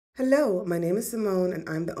Hello, my name is Simone and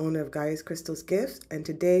I'm the owner of Gaia's Crystals Gifts, and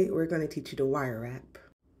today we're going to teach you to wire wrap.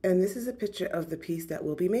 And this is a picture of the piece that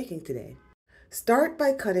we'll be making today. Start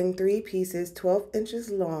by cutting 3 pieces 12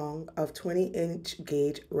 inches long of 20-inch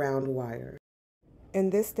gauge round wire.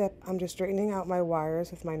 In this step, I'm just straightening out my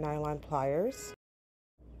wires with my nylon pliers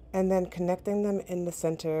and then connecting them in the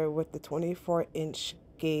center with the 24-inch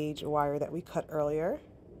gauge wire that we cut earlier.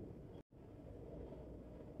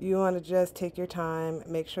 You want to just take your time,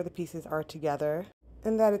 make sure the pieces are together,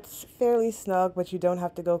 and that it's fairly snug, but you don't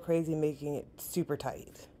have to go crazy making it super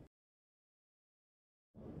tight.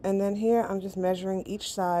 And then here I'm just measuring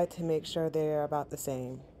each side to make sure they're about the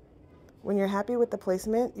same. When you're happy with the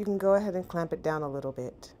placement, you can go ahead and clamp it down a little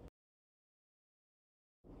bit.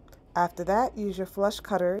 After that, use your flush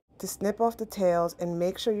cutter to snip off the tails and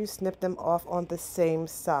make sure you snip them off on the same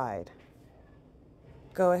side.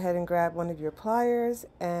 Go ahead and grab one of your pliers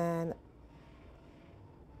and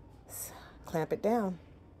clamp it down.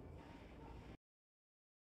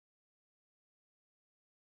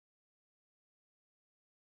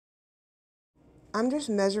 I'm just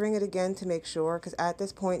measuring it again to make sure, because at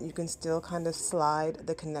this point you can still kind of slide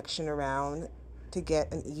the connection around to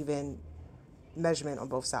get an even measurement on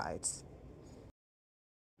both sides.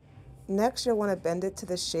 Next, you'll want to bend it to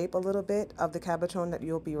the shape a little bit of the cabochon that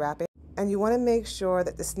you'll be wrapping. And you want to make sure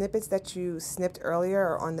that the snippets that you snipped earlier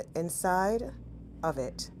are on the inside of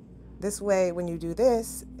it. This way, when you do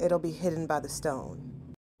this, it'll be hidden by the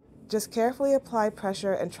stone. Just carefully apply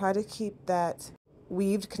pressure and try to keep that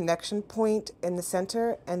weaved connection point in the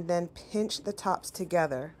center, and then pinch the tops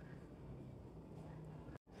together.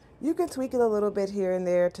 You can tweak it a little bit here and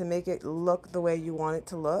there to make it look the way you want it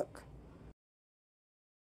to look.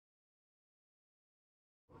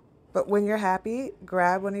 But when you're happy,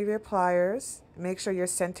 grab one of your pliers, make sure you're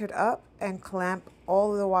centered up, and clamp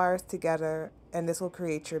all of the wires together, and this will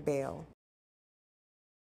create your bail.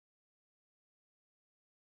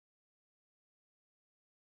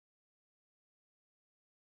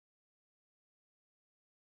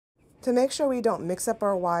 To make sure we don't mix up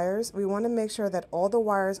our wires, we want to make sure that all the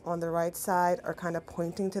wires on the right side are kind of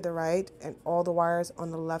pointing to the right and all the wires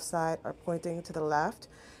on the left side are pointing to the left.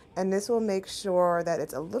 And this will make sure that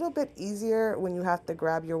it's a little bit easier when you have to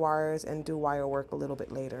grab your wires and do wire work a little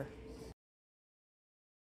bit later.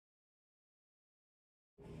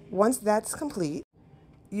 Once that's complete,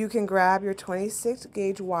 you can grab your 26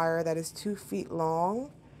 gauge wire that is 2 feet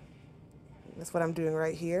long. That's what I'm doing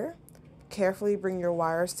right here. Carefully bring your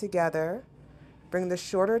wires together. Bring the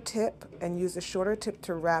shorter tip and use the shorter tip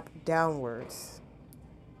to wrap downwards.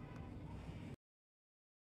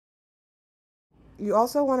 You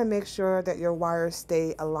also want to make sure that your wires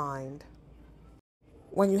stay aligned.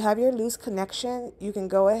 When you have your loose connection, you can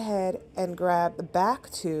go ahead and grab the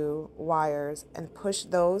back 2 wires and push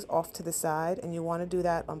those off to the side, and you want to do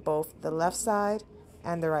that on both the left side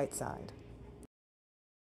and the right side.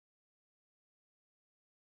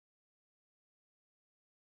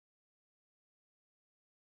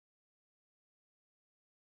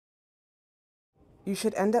 You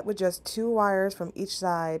should end up with just 2 wires from each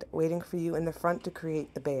side waiting for you in the front to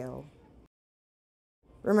create the bail.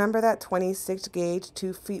 Remember that 26 gauge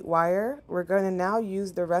 2 feet wire? We're going to now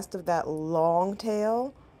use the rest of that long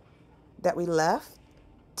tail that we left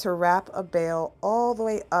to wrap a bail all the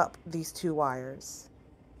way up these 2 wires.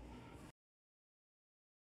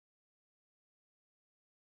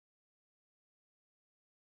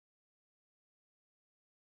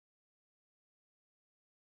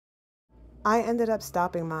 I ended up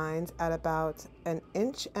stopping mine at about 1.25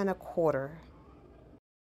 inches.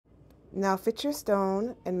 Now fit your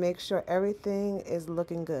stone and make sure everything is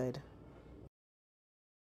looking good.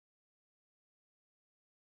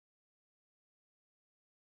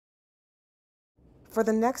 For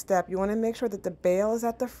the next step, you want to make sure that the bail is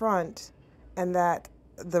at the front and that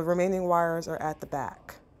the remaining wires are at the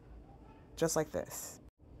back, just like this.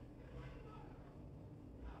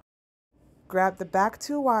 Grab the back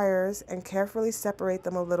 2 wires and carefully separate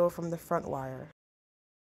them a little from the front wire.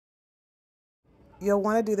 You'll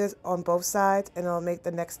want to do this on both sides, and it'll make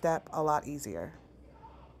the next step a lot easier.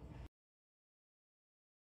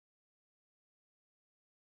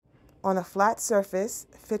 On a flat surface,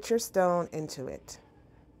 fit your stone into it.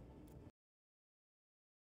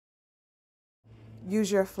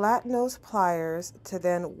 Use your flat nose pliers to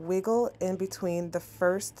then wiggle in between the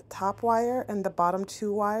first top wire and the bottom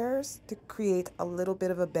 2 wires to create a little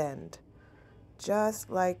bit of a bend.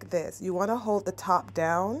 Just like this. You want to hold the top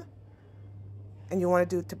down, and you want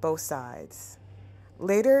to do it to both sides.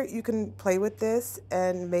 Later, you can play with this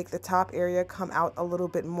and make the top area come out a little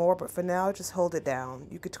bit more, but for now, just hold it down.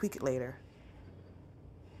 You could tweak it later.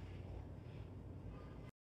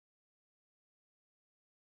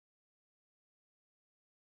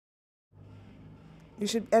 You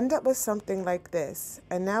should end up with something like this,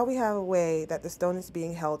 and now we have a way that the stone is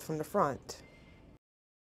being held from the front.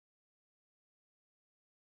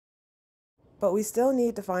 But we still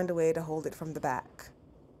need to find a way to hold it from the back.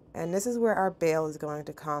 And this is where our bail is going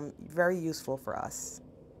to come very useful for us.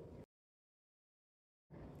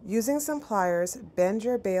 Using some pliers, bend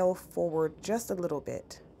your bail forward just a little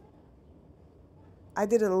bit. I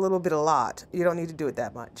did it a little bit a lot. You don't need to do it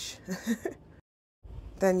that much.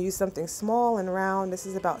 Then use something small and round. This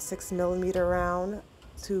is about 6 millimeter round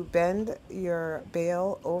to bend your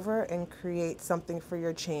bail over and create something for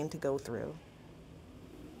your chain to go through.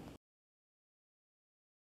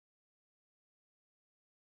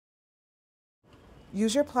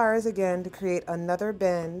 Use your pliers again to create another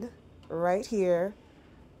bend right here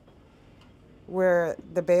where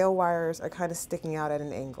the bail wires are kind of sticking out at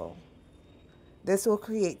an angle. This will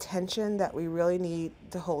create tension that we really need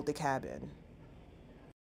to hold the cab in.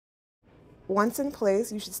 Once in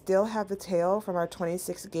place, you should still have the tail from our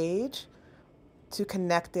 26 gauge to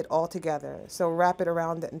connect it all together. So wrap it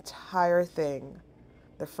around the entire thing,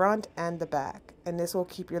 the front and the back, and this will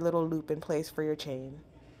keep your little loop in place for your chain.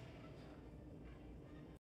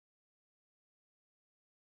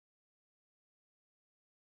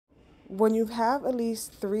 When you have at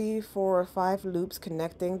least 3, 4, or 5 loops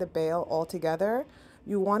connecting the bail all together,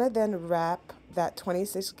 you want to then wrap that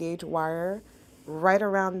 26 gauge wire right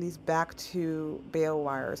around these back 2 bail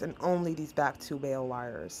wires, and only these back 2 bail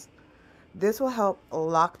wires. This will help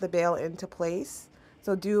lock the bail into place.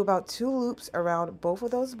 So do about 2 loops around both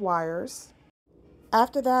of those wires.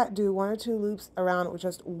 After that, do 1 or 2 loops around with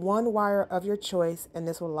just one wire of your choice, and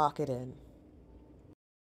this will lock it in.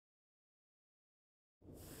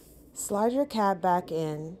 Slide your cab back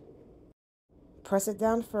in, press it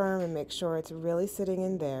down firm and make sure it's really sitting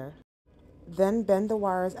in there. Then bend the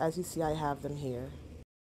wires as you see I have them here.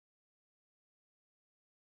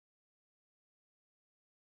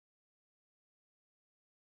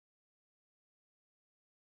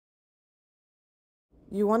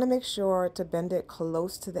 You want to make sure to bend it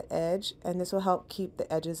close to the edge, and this will help keep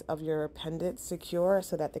the edges of your pendant secure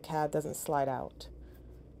so that the cab doesn't slide out.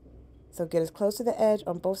 So get as close to the edge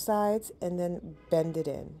on both sides and then bend it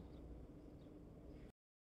in.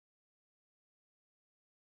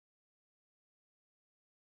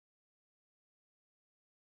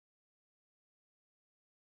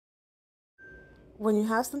 When you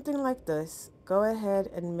have something like this, go ahead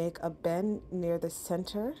and make a bend near the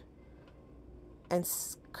center and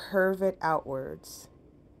curve it outwards.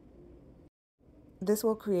 This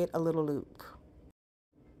will create a little loop.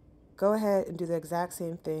 Go ahead and do the exact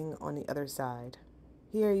same thing on the other side.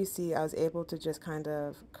 Here you see I was able to just kind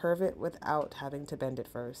of curve it without having to bend it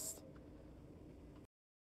first.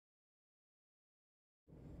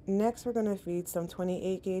 Next, we're going to feed some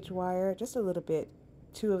 28 gauge wire, just a little bit,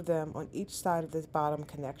 2 of them on each side of this bottom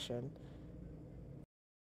connection.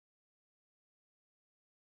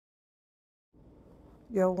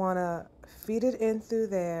 You'll want to feed it in through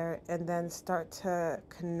there and then start to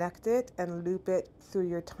connect it and loop it through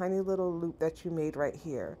your tiny little loop that you made right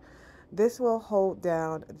here. This will hold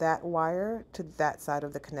down that wire to that side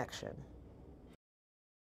of the connection.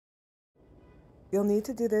 You'll need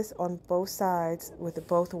to do this on both sides with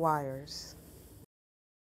both wires.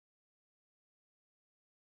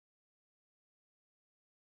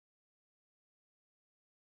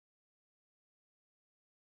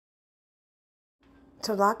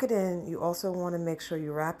 To lock it in, you also want to make sure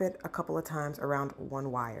you wrap it a couple of times around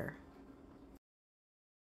one wire.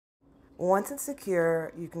 Once it's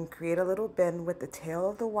secure, you can create a little bend with the tail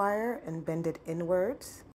of the wire and bend it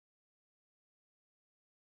inwards.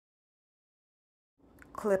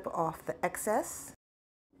 Clip off the excess.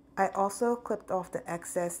 I also clipped off the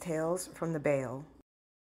excess tails from the bail.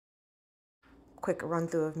 Quick run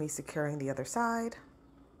through of me securing the other side.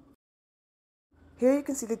 Here you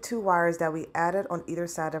can see the 2 wires that we added on either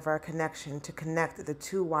side of our connection to connect the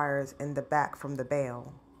 2 wires in the back from the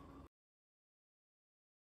bail.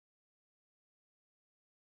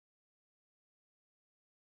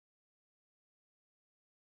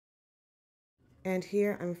 And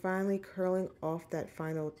here I'm finally curling off that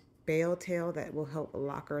final bail tail that will help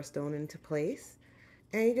lock our stone into place.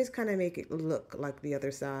 And you just kind of make it look like the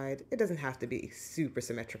other side. It doesn't have to be super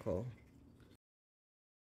symmetrical.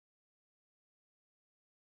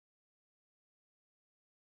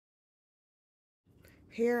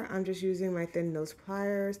 Here I'm just using my thin nose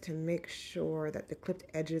pliers to make sure that the clipped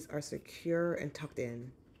edges are secure and tucked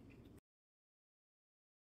in.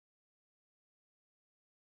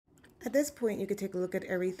 At this point, you can take a look at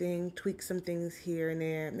everything, tweak some things here and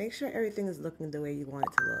there, make sure everything is looking the way you want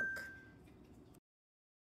it to look.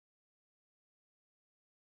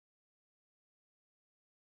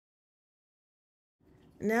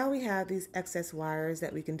 Now we have these excess wires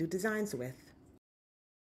that we can do designs with.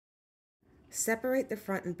 Separate the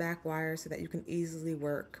front and back wires so that you can easily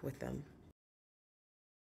work with them.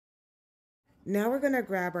 Now we're going to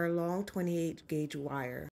grab our long 28 gauge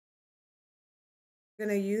wire. We're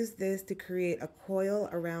going to use this to create a coil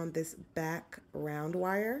around this back round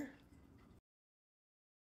wire.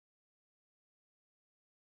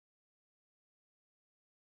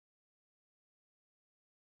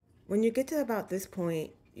 When you get to about this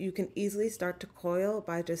point, you can easily start to coil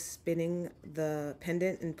by just spinning the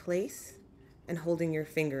pendant in place and holding your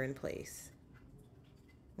finger in place,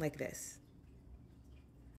 like this.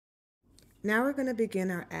 Now we're going to begin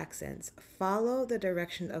our accents. Follow the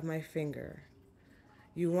direction of my finger.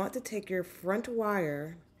 You want to take your front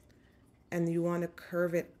wire and you want to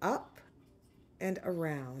curve it up and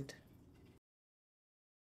around.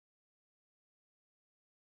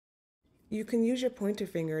 You can use your pointer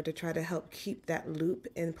finger to try to help keep that loop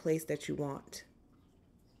in place that you want.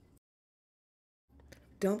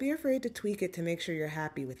 Don't be afraid to tweak it to make sure you're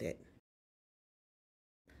happy with it.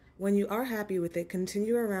 When you are happy with it,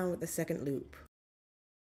 continue around with the second loop.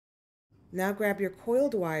 Now grab your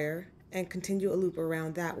coiled wire and continue a loop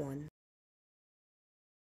around that one.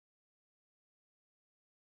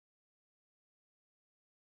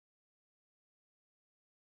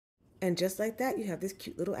 And just like that, you have this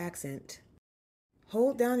cute little accent.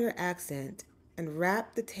 Hold down your accent and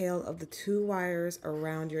wrap the tail of the two wires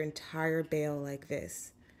around your entire bail like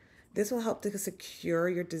this. This will help to secure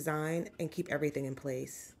your design and keep everything in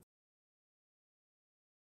place.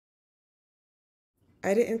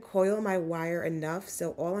 I didn't coil my wire enough,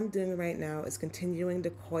 so all I'm doing right now is continuing to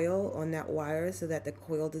coil on that wire so that the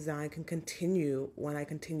coil design can continue when I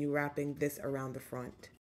continue wrapping this around the front.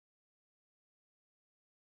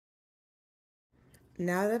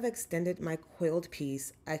 Now that I've extended my coiled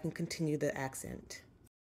piece, I can continue the accent.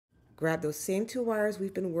 Grab those same two wires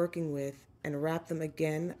we've been working with and wrap them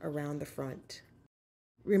again around the front.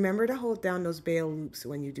 Remember to hold down those bail loops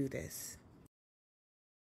when you do this.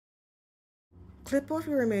 Clip off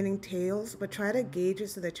your remaining tails, but try to gauge it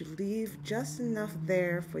so that you leave just enough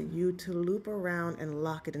there for you to loop around and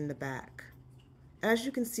lock it in the back. As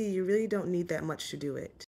you can see, you really don't need that much to do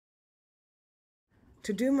it.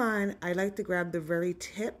 To do mine, I like to grab the very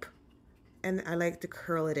tip and I like to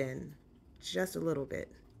curl it in just a little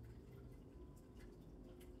bit.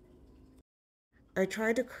 I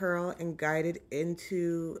try to curl and guide it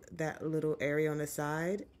into that little area on the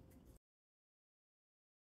side.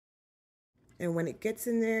 And when it gets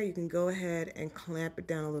in there, you can go ahead and clamp it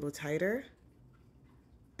down a little tighter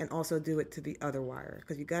and also do it to the other wire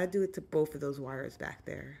because you got to do it to both of those wires back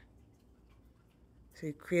there. So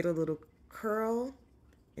you create a little curl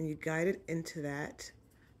and you guide it into that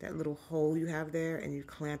little hole you have there and you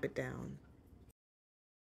clamp it down.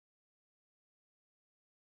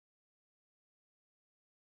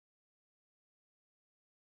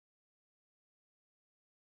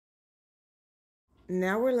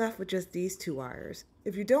 Now we're left with just these two wires.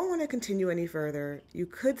 If you don't want to continue any further, you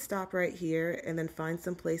could stop right here and then find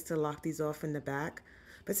some place to lock these off in the back.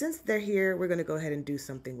 But since they're here, we're going to go ahead and do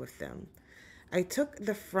something with them. I took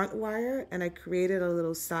the front wire and I created a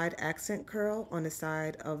little side accent curl on the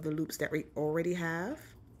side of the loops that we already have.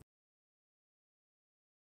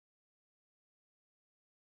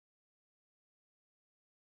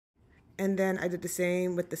 And then I did the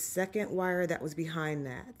same with the second wire that was behind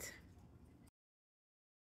that.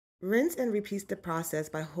 Rinse and repeat the process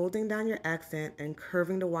by holding down your accent and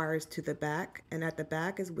curving the wires to the back, and at the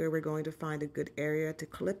back is where we're going to find a good area to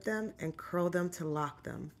clip them and curl them to lock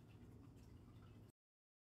them.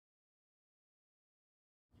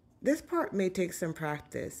 This part may take some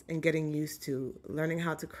practice and getting used to, learning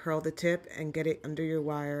how to curl the tip and get it under your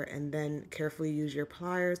wire and then carefully use your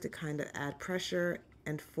pliers to kind of add pressure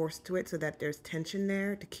and force to it so that there's tension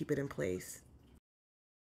there to keep it in place.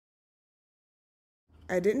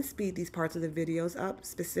 I didn't speed these parts of the videos up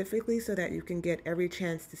specifically so that you can get every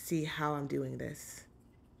chance to see how I'm doing this.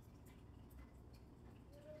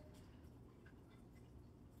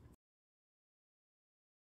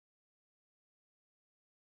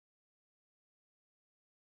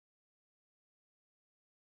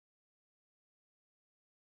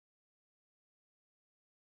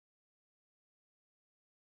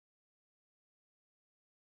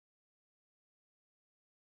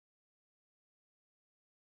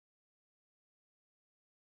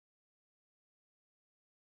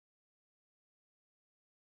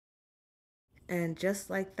 And just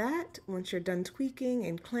like that, once you're done tweaking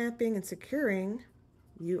and clamping and securing,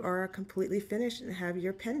 you are completely finished and have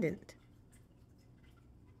your pendant.